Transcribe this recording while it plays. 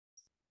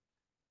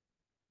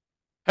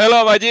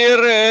Hello, my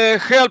dear.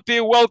 Happy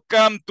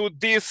welcome to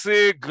this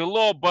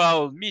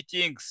global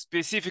meeting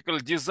specifically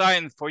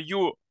designed for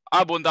you,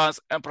 abundance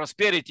and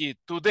prosperity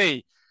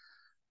today.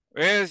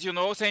 As you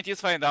know,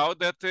 scientists find out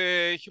that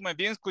human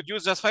beings could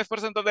use just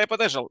 5% of their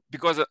potential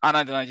because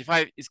another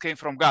 95 is came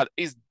from God.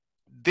 Is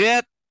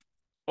that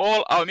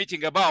all our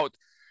meeting about?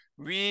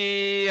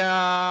 We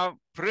are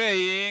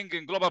praying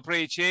in global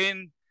prayer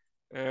chain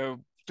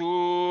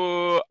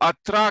to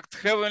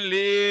attract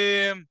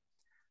heavenly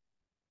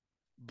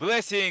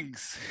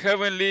blessings,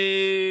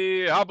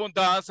 heavenly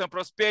abundance and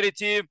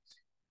prosperity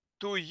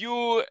to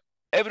you,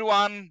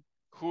 everyone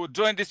who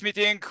joined this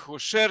meeting, who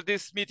shared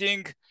this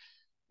meeting,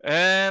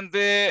 and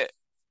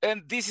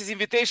this is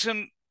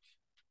invitation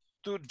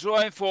to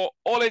join for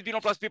all 8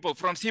 billion plus people,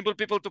 from simple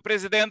people to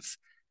presidents,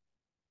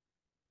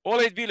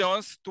 all 8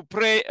 billions to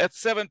pray at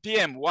 7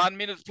 p.m., 1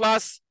 minute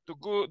plus to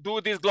go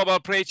do this global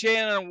prayer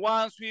chain. And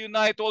once we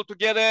unite all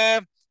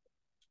together,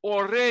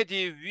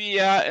 already we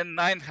are in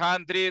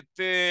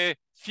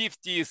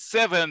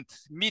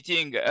 957th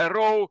meeting a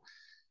row,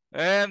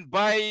 and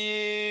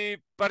by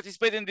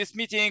participating in this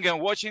meeting and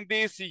watching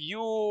this,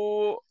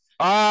 you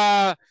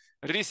are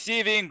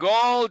receiving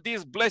all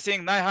these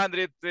blessings.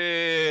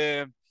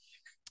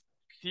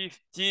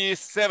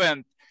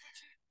 957.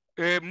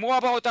 More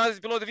about us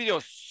below the video.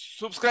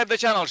 Subscribe the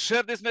channel,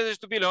 share this message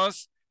to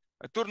billions,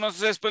 turn on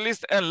the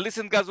playlist and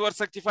listen God's word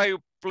sanctify you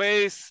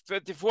place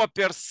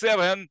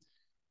 24/7.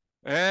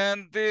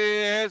 And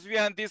as we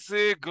are in this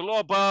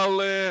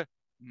global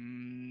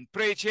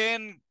prayer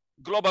chain,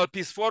 global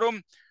peace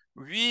forum,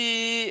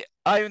 we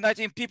are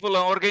uniting people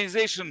and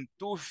organization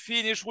to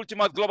finish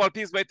ultimate global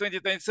peace by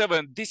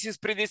 2027. This is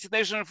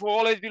predestination for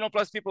all 8 billion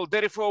plus people.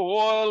 Therefore,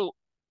 all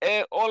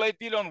 8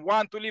 billion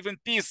want to live in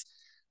peace.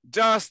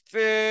 Just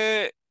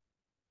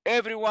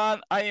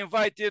everyone are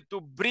invited to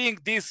bring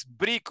this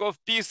brick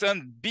of peace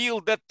and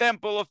build the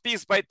temple of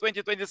peace by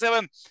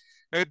 2027.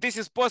 This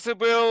is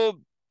possible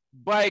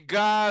by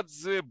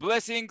God's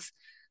blessings.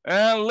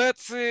 And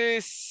let's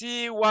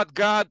see what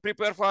God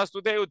prepared for us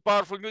today with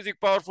powerful music,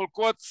 powerful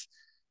quotes,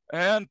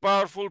 and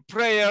powerful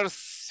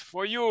prayers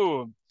for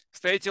you.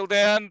 Stay till the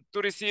end to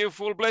receive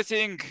full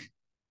blessing.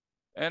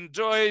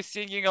 Enjoy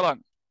singing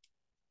along.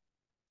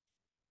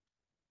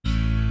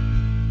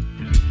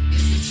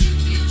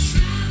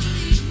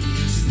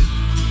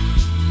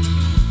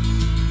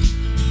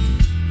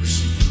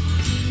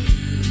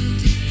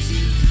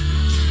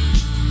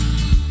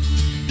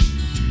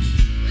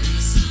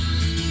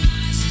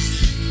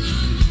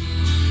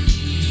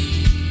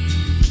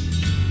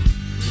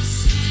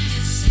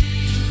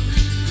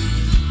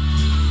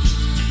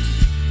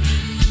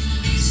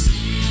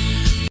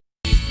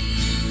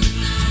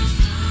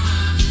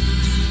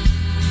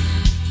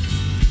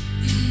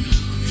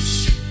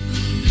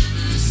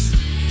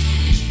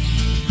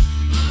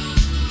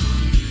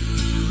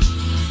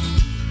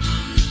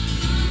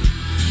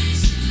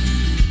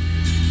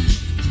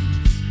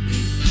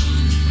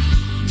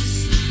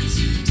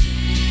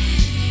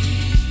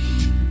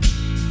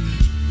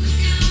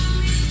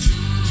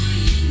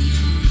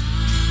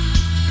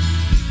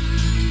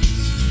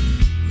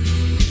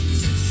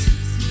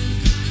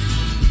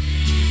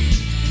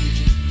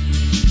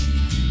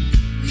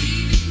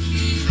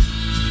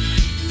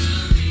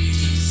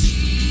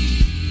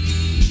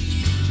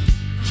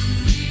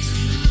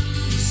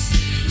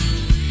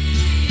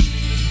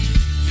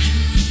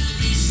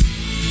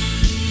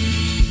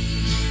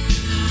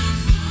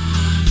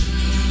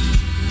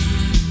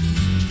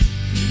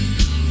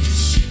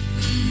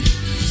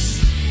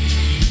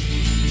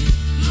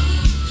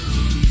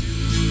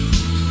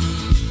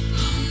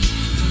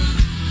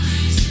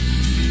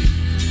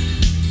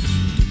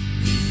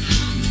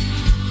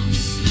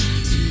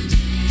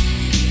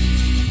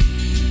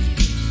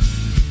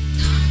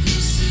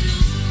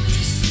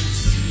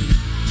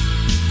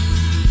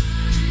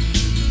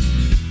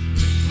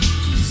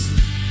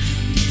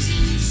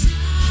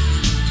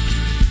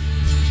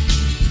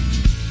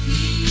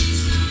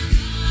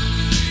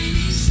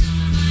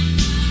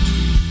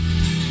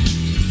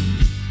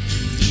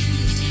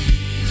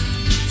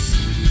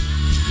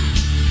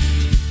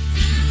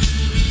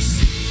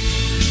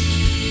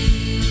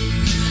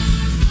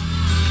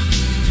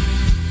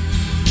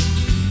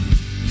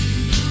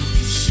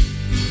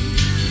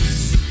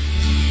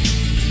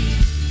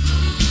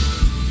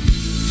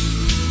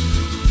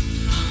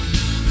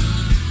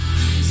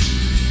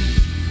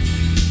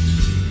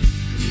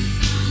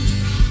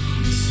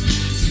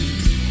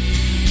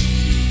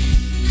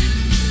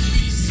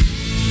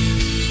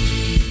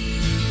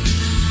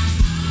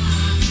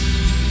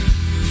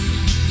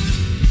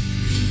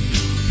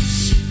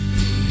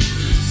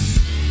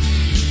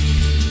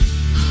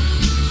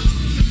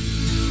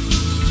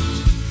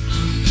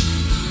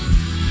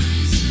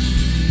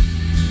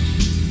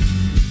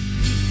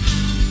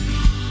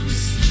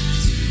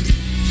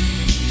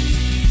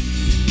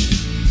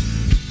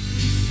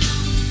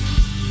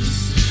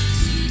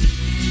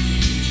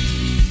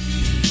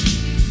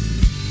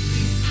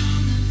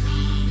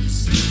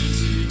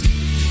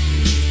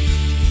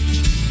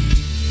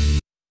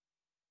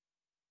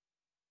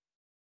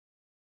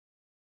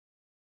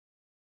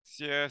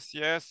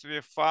 yes. We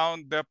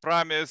found the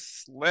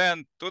promised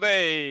land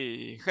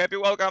today. Happy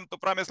welcome to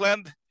promised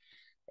land.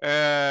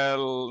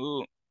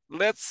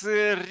 Let's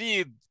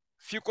read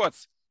few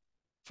quotes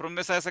from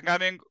Messiah's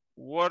Coming,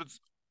 words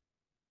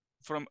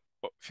from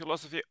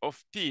philosophy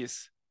of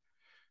peace.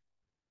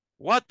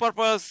 What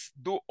purpose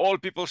do all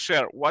people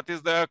share? What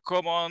is the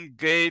common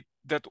gate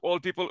that all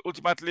people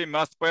ultimately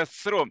must pass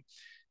through?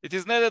 It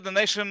is neither the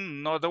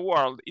nation nor the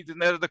world. It is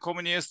neither the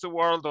communist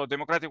world or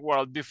democratic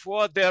world.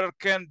 Before there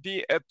can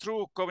be a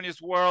true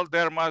communist world,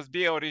 there must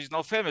be an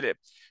original family.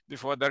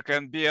 Before there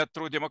can be a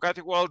true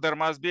democratic world, there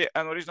must be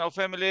an original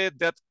family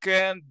that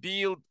can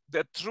build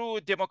the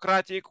true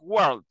democratic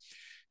world.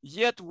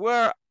 Yet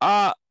where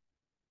are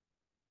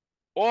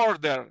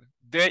order,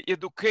 the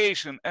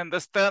education, and the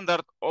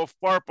standard of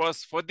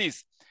purpose for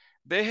this?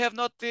 They have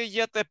not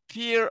yet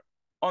appeared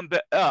on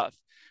the earth.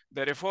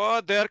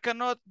 Therefore, there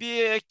cannot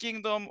be a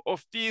kingdom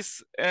of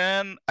peace,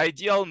 an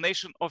ideal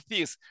nation of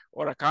peace,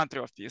 or a country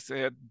of peace.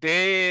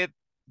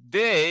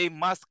 They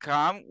must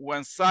come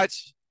when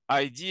such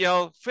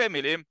ideal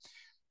family,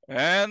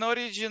 an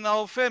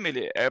original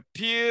family,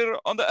 appear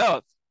on the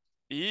earth.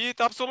 It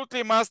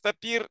absolutely must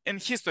appear in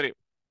history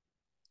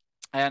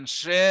and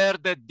share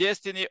the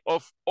destiny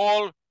of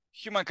all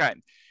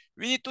humankind.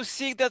 We need to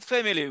seek that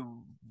family,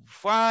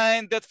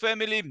 find that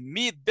family,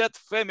 meet that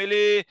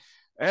family,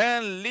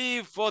 and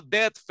live for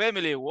that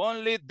family.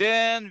 Only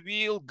then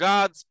will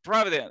God's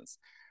providence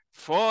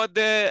for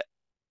the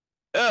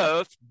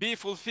earth be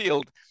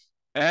fulfilled,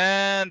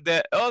 and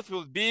the earth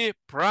will be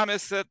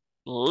promised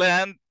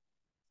land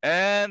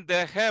and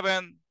the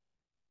heaven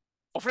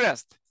of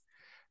rest.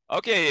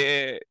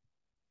 Okay,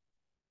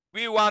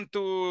 we want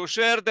to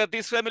share that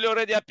this family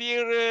already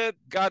appeared.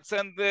 God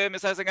sent the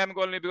Messiah,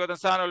 only begotten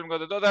Son, only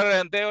begotten daughter,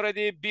 and they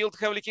already built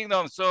heavenly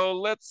kingdom. So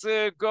let's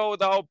go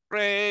down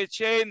prayer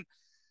chain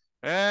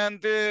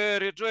and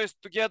rejoice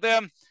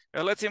together.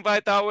 Let's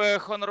invite our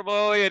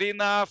Honorable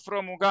Irina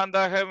from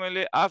Uganda,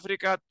 Heavenly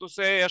Africa, to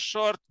say a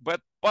short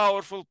but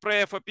powerful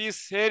prayer for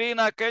peace.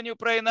 Irina, can you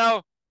pray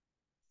now?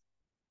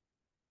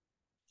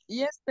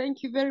 Yes,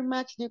 thank you very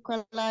much,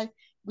 Nikolai.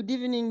 Good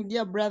evening,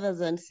 dear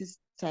brothers and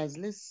sisters.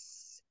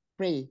 Let's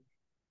pray.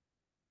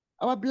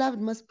 Our beloved,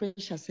 most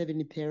precious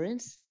heavenly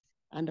parents,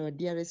 and our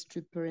dearest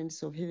true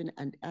parents of heaven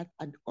and earth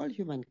and all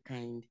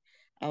humankind,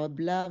 our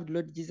beloved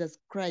Lord Jesus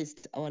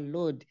Christ, our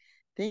Lord,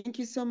 thank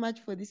you so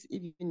much for this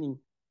evening.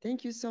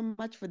 Thank you so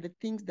much for the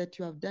things that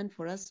you have done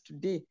for us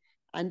today.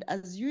 And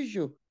as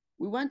usual,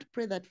 we want to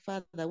pray that,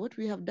 Father, what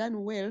we have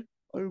done well,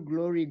 all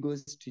glory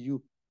goes to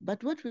you.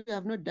 But what we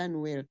have not done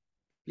well,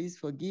 please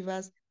forgive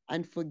us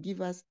and forgive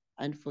us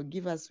and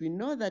forgive us. We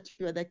know that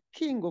you are the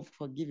King of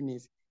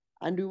forgiveness.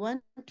 And we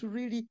want to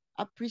really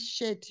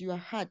appreciate your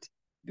heart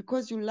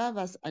because you love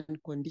us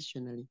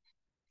unconditionally.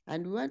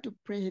 And we want to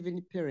pray,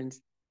 Heavenly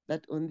Parents,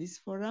 that on this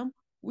forum,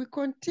 we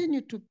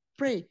continue to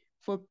pray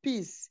for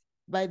peace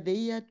by the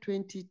year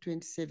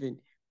 2027.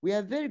 We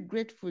are very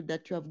grateful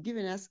that you have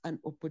given us an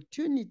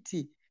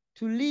opportunity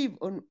to live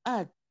on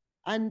earth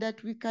and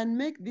that we can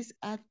make this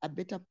earth a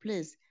better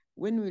place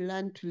when we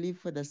learn to live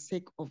for the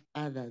sake of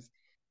others.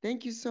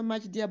 Thank you so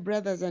much, dear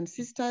brothers and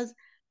sisters.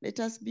 Let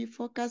us be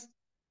focused.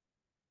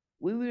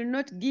 We will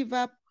not give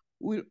up.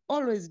 We'll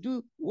always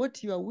do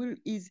what your will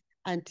is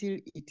until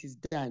it is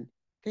done.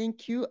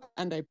 Thank you.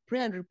 And I pray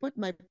and report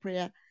my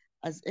prayer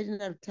as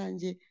Edna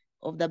Rutanje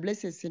of the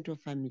Blessed Central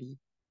Family.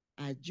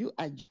 Aju,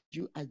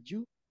 aju,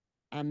 aju.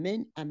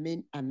 Amen,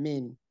 amen,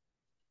 amen.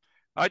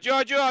 Aju,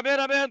 amen,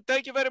 amen.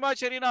 Thank you very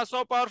much, Irina.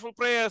 So powerful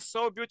prayer,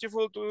 so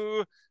beautiful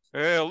to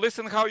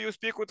listen how you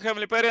speak with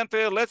Heavenly Parent.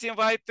 Let's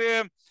invite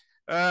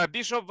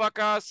Bishop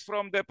Vakas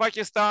from the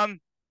Pakistan.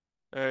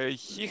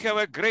 He have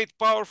a great,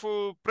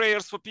 powerful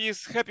prayers for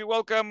peace. Happy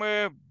welcome,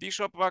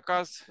 Bishop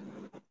Vakas.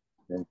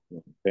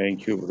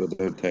 Thank you,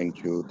 brother.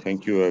 Thank you.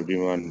 Thank you,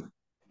 everyone.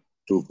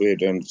 To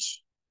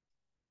parents,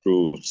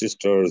 to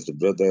sisters,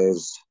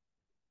 brothers,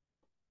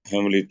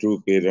 family, true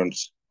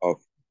parents of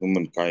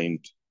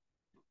humankind.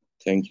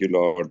 Thank you,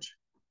 Lord,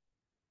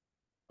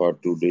 for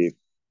today.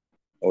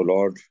 Oh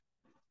Lord,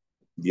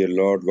 dear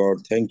Lord God,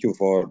 thank you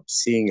for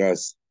seeing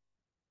us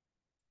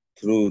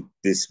through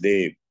this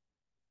day.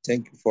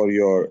 Thank you for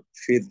your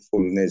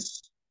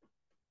faithfulness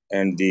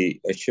and the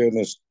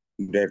assurance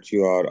that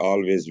you are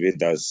always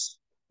with us.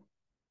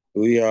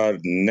 We are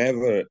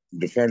never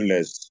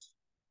defenseless.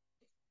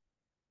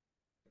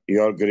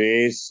 Your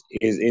grace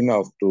is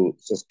enough to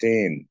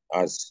sustain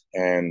us,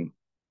 and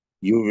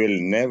you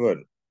will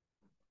never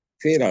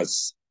fail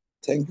us.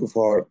 Thank you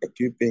for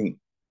equipping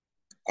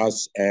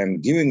us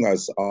and giving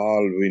us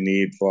all we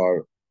need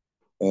for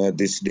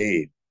this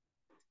day.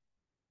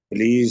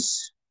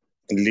 Please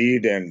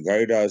lead and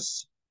guide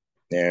us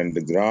and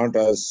grant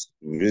us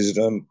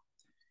wisdom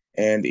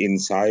and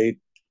insight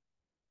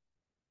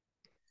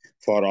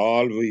for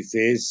all we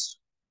face.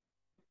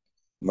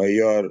 May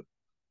your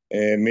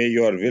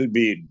will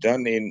be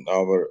done in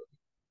our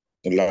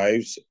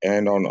lives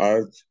and on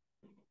earth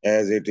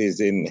as it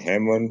is in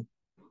heaven.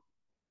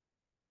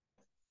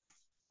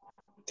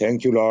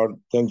 Thank you, Lord.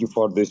 Thank you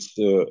for this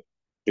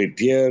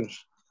prepare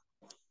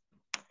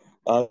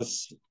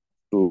us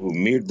to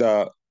meet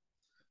the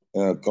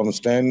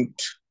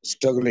constant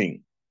struggles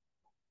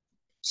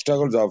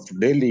of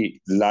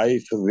daily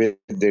life with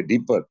a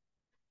deeper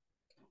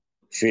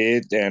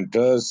faith and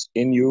trust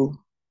in you.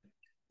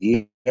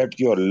 Let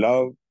your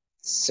love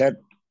set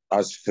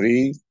us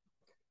free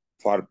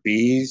for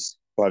peace,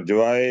 for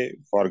joy,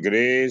 for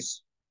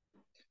grace,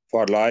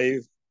 for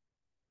life,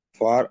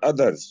 for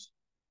others,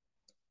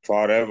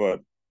 forever.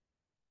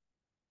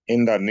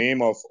 In the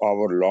name of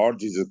our Lord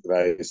Jesus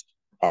Christ,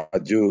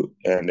 Aju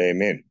and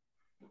Amen.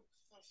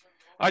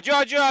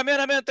 Aju, amen,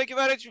 amen. Thank you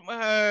very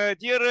much,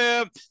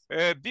 dear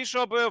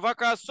Bishop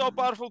Vaka. So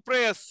powerful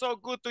prayer. So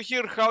good to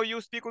hear how you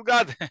speak with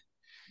God.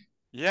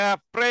 Yeah,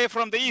 pray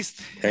from the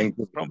east. Thank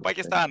you. From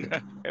Pakistan,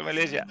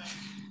 Malaysia.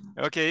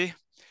 Okay.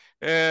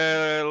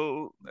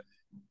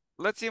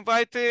 Let's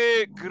invite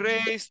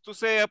Grace to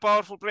say a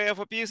powerful prayer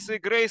for peace.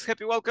 Grace,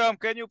 happy welcome.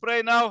 Can you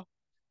pray now?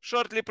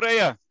 Shortly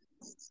prayer.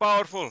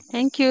 Powerful.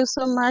 Thank you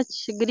so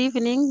much. Good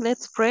evening.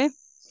 Let's pray.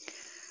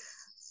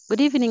 Good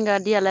evening, our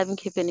dear loving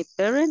Heavenly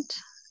Parent,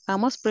 our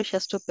most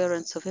precious two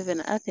parents of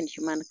heaven, earth, and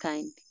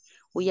humankind.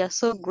 We are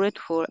so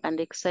grateful and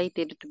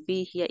excited to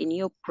be here in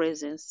your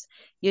presence.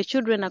 Your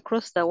children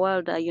across the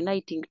world are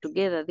uniting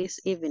together this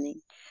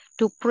evening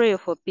to pray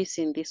for peace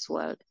in this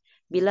world.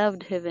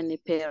 Beloved Heavenly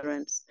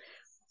Parents,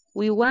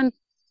 we want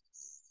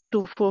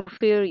to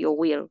fulfill your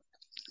will.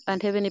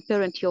 And Heavenly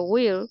Parent, your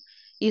will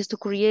is to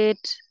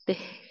create the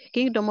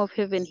kingdom of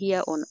heaven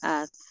here on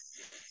earth.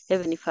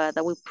 Heavenly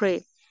Father, we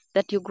pray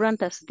that you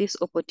grant us this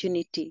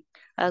opportunity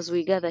as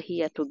we gather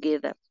here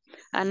together.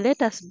 And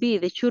let us be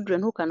the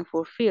children who can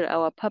fulfill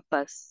our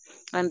purpose.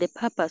 And the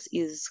purpose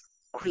is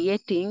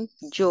creating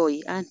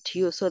joy unto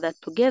you so that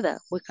together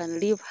we can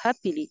live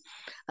happily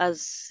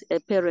as a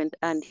parent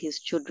and his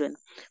children.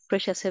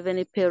 Precious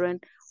Heavenly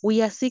Parent,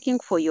 we are seeking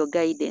for your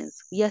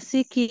guidance. We are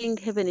seeking,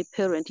 Heavenly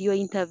Parent, your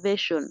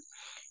intervention,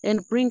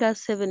 and bring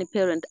us, Heavenly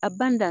Parent,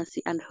 abundance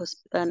and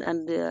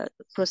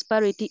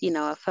prosperity in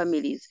our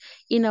families,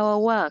 in our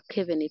work,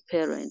 Heavenly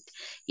Parent,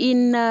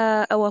 in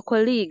our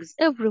colleagues,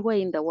 everywhere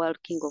in the world,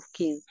 King of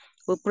Kings.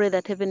 We pray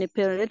that, Heavenly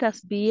Parent, let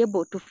us be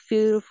able to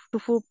feel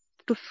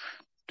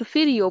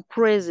your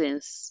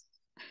presence,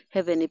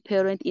 Heavenly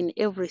Parent, in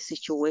every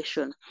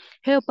situation.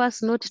 Help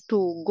us not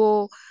to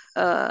go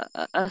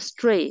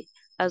astray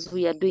as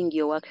we are doing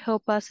your work.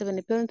 Help us,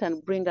 Heavenly Parent,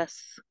 and bring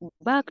us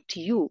back to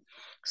you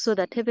so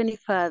that, Heavenly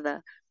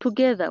Father,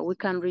 together we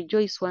can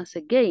rejoice once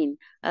again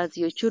as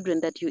your children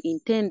that you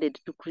intended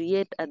to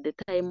create at the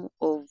time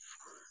of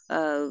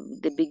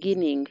the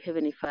beginning,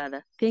 Heavenly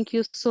Father. Thank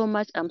you so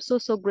much. I'm so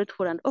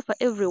grateful, and offer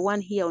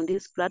everyone here on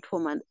this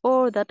platform and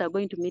all that are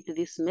going to meet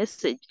this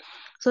message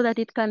so that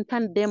it can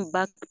turn them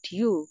back to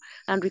you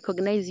and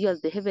recognize you as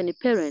the Heavenly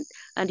Parent,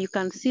 and you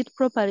can sit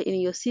properly in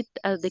your seat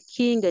as the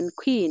King and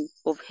Queen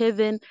of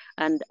heaven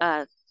and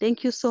earth.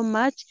 Thank you so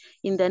much.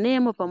 In the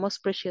name of our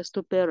most precious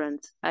two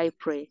parents, I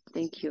pray.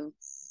 Thank you.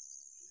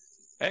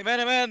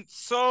 Amen, amen.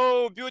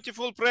 So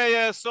beautiful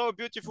prayer. So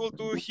beautiful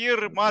to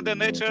hear Mother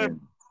Nature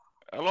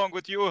along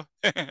with you.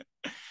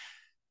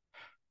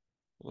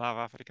 Love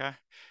Africa.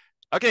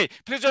 Okay,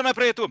 please join my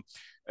prayer too.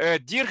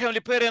 Dear Heavenly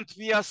Parent,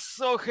 we are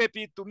so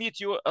happy to meet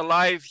you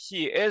alive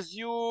here as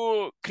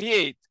you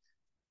create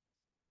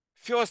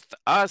first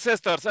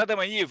ancestors, Adam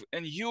and Eve,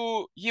 in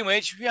your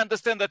image. We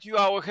understand that you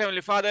are our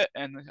Heavenly Father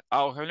and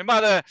our Heavenly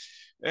Mother,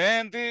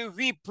 and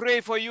we pray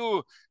for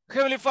you.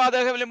 Heavenly Father,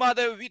 Heavenly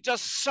Mother, we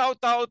just shout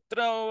out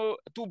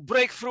to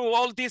break through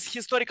all these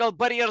historical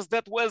barriers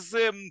that was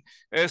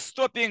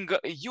stopping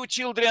you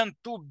children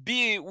to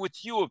be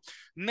with you.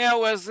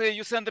 Now as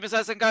you send the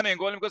Messiah coming,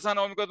 only because Son,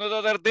 only because the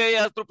other day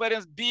as true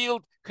parents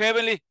build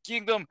heavenly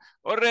kingdom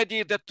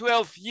already the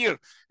 12th year.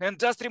 And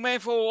just remain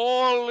for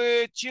all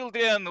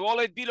children, all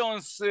it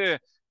belongs,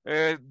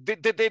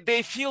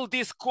 they feel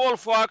this call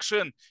for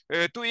action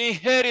to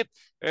inherit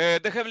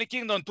the heavenly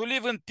kingdom, to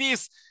live in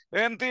peace.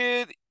 And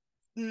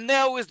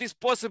now is this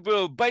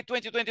possible? By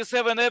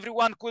 2027,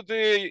 everyone could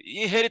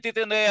inherit it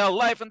in their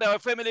life, in their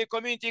family,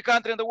 community,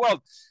 country, and the world.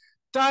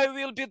 Thy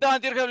will be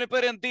done, dear Heavenly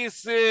Parent,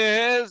 this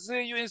as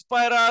you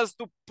inspire us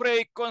to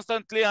pray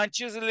constantly and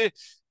chiselly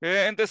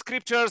in the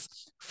scriptures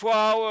for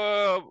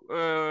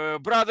our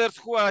brothers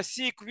who are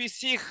sick. We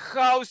see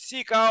how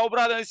sick our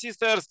brothers and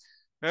sisters,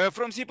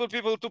 from simple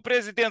people to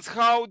presidents,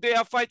 how they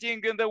are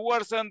fighting in the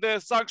wars and the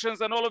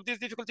sanctions and all of these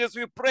difficulties.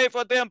 We pray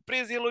for them.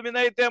 Please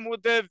illuminate them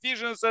with the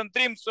visions and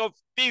dreams of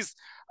peace,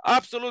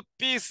 absolute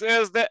peace,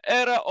 as the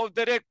era of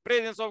direct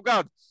presence of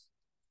God.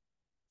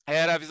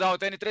 Era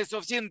without any trace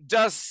of sin.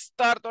 Just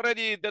start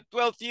already the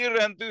 12th year,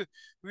 and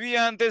we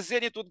are in the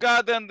zenith with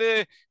God, and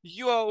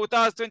you are with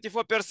us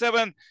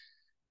 24/7.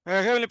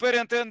 Heavenly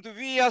Parent, and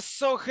we are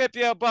so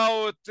happy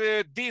about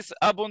this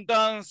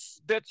abundance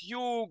that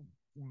you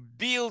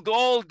build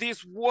all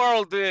this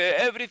world,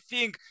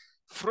 everything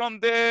from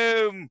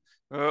the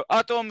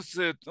atoms,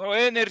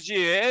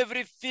 energy,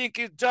 everything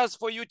is just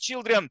for you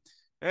children,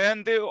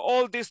 and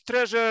all these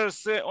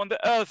treasures on the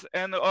earth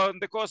and on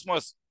the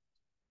cosmos.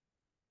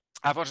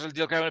 Unfortunately,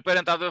 dear Heavenly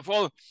Parent, after the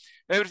fall,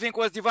 everything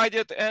was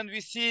divided, and we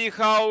see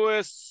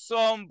how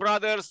some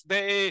brothers,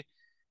 they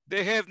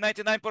have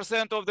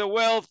 99% of the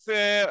wealth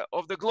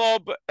of the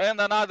globe,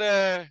 and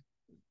another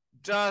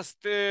just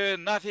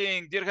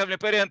nothing. Dear Heavenly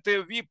Parent,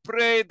 we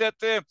pray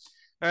that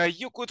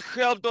you could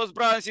help those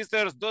brothers and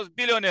sisters, those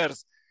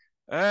billionaires,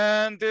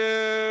 and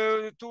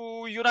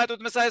to unite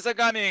with Messiah's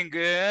coming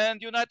and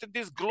unite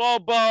this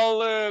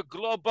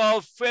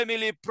global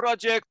family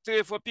project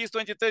for Peace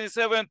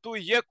 2027 to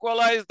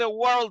equalize the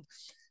world,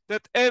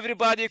 that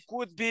everybody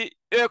could be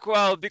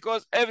equal,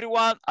 because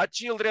everyone are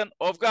children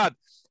of God.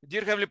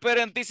 Dear Heavenly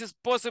Parent, this is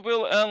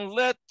possible, and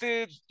let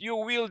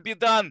your will be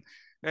done.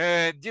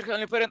 Dear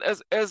Heavenly Parent,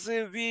 as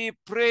we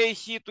pray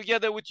here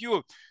together with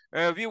you,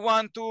 we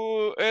want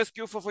to ask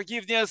you for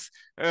forgiveness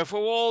for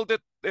all the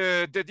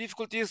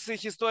difficulties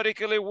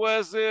historically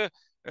was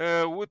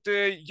with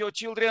your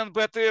children,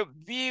 but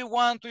we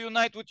want to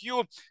unite with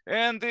you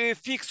and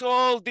fix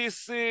all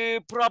these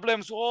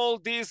problems, all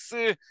these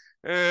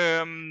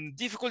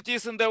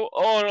difficulties in the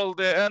world,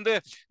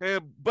 and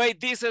by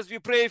this, as we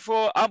pray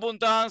for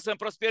abundance and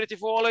prosperity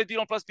for all 8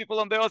 billion plus people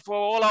on the earth, for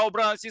all our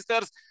brothers and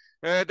sisters,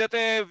 that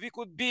we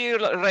could be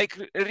like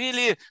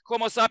really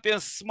Homo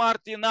sapiens,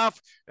 smart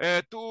enough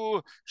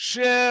to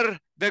share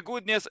the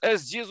goodness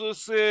as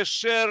Jesus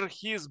shared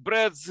his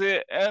bread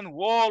and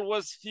wall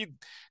was fed.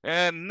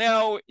 And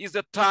now is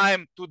the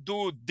time to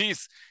do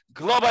this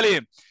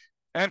globally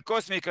and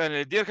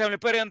cosmically. Dear Heavenly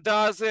Parent,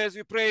 as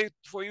we pray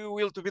for your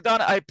will to be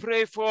done, I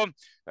pray for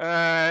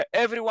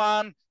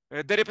everyone,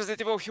 the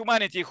representative of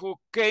humanity who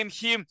came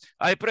here.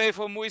 I pray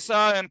for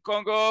Muisa and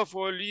Congo,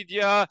 for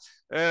Lydia,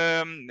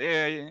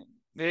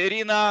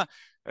 Irina,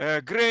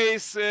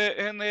 Grace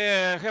in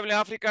Heavenly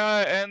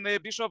Africa, and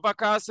Bishop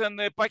Bakas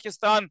in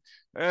Pakistan,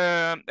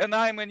 and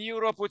I'm in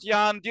Europe with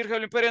Jan. Dear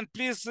Heavenly Parent,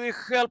 please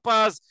help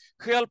us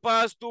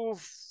to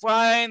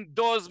find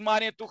those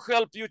money to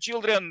help you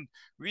children.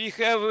 We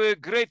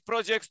have great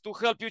projects to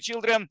help you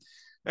children,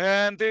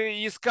 and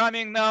is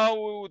coming now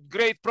with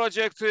great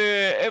project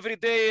every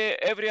day,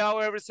 every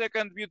hour, every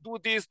second. We do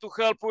this to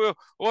help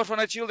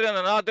orphanage children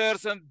and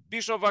others, and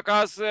Bishop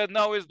Vakas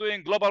now is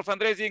doing global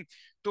fundraising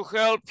to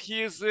help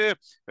his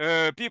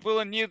people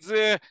in needs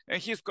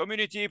and his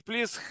community.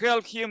 Please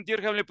help him, dear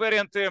Heavenly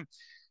Parent.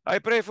 I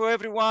pray for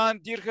everyone,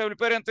 dear Heavenly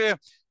Parent,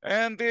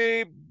 and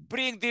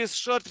bring this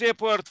short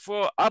report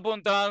for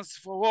abundance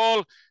for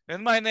all.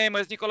 And my name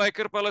is Nikolai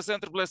Kirpala,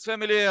 Center Blessed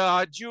Family.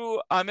 Adieu.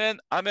 Amen,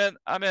 amen,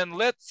 amen.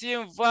 Let's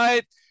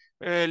invite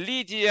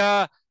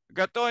Lydia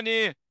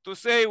Gatoni to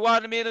say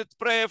 1 minute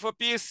prayer for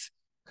peace.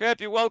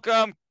 Happy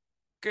welcome.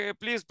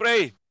 Please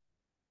pray.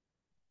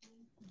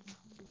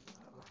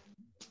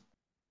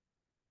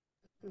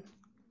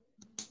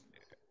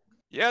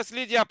 Yes,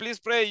 Lydia, please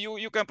pray.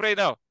 You can pray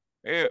now.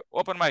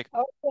 Open mic.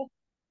 Okay.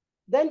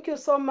 Thank you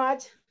so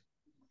much.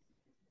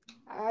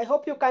 I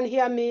hope you can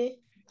hear me.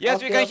 Yes,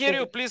 okay, we can hear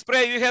you. Please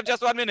pray. You have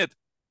just 1 minute.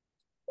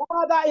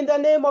 Father, in the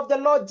name of the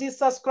Lord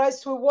Jesus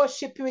Christ, we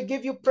worship you, we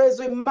give you praise,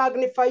 we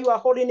magnify your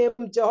holy name,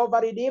 Jehovah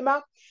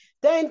Redeemer.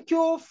 Thank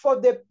you for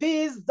the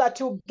peace that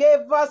you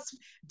gave us.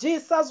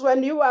 Jesus,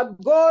 when you are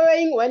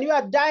dying,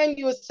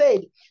 you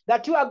said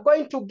that you are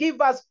going to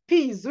give us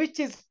peace, which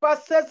is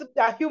passes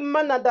the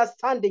human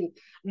understanding.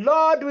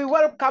 Lord, we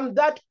welcome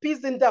that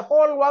peace in the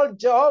whole world,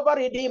 Jehovah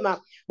Redeemer.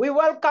 We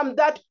welcome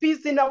that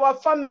peace in our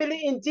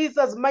family in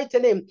Jesus' mighty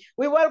name.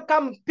 We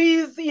welcome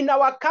peace in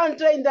our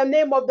country in the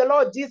name of the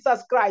Lord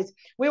Jesus Christ.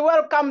 We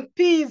welcome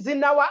peace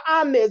in our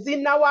armies,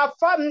 in our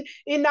family,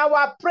 in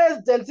our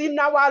presidents, in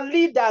our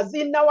leaders,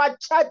 in our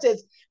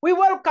churches. We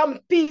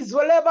welcome peace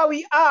wherever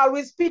we are.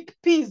 We speak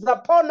peace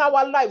upon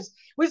our lives.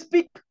 We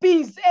speak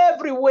peace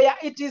everywhere.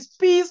 It is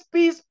peace,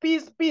 peace,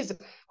 peace, peace.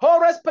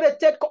 Holy Spirit,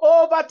 take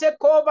over,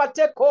 take over,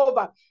 take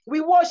over. We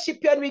worship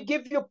you and we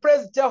give you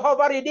praise,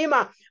 Jehovah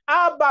Redeemer.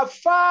 Abba,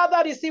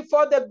 Father, receive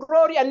for the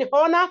glory and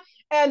honor.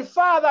 And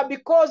Father,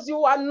 because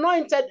you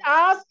anointed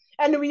us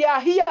and we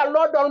are here,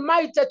 Lord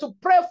Almighty, to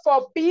pray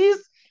for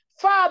peace.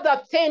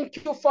 Father,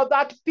 thank you for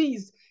that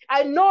peace.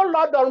 I know,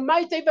 Lord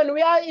Almighty, even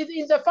we are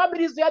in the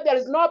families where there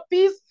is no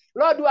peace,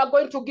 Lord, you are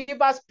going to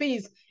give us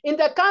peace. In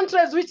the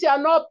countries which are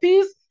no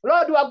peace,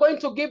 Lord, you are going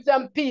to give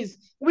them peace.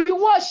 We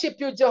worship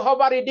you,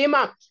 Jehovah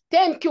Redeemer.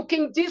 Thank you,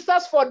 King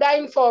Jesus, for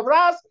dying for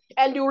us,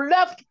 and you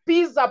left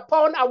peace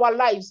upon our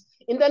lives.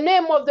 In the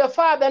name of the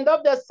Father, and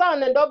of the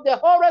Son, and of the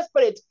Holy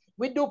Spirit,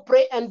 we do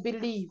pray and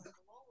believe.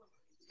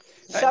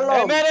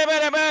 Shalom. Amen,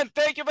 amen, amen.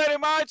 Thank you very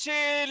much,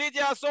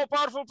 Lydia. So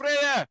powerful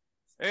prayer.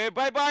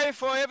 Bye-bye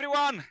for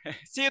everyone.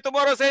 See you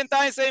tomorrow, same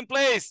time, same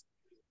place.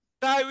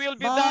 Thy will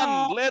be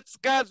done. Let's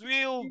God's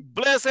will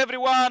bless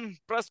everyone.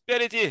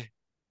 Prosperity.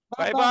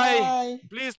 Bye-bye. Please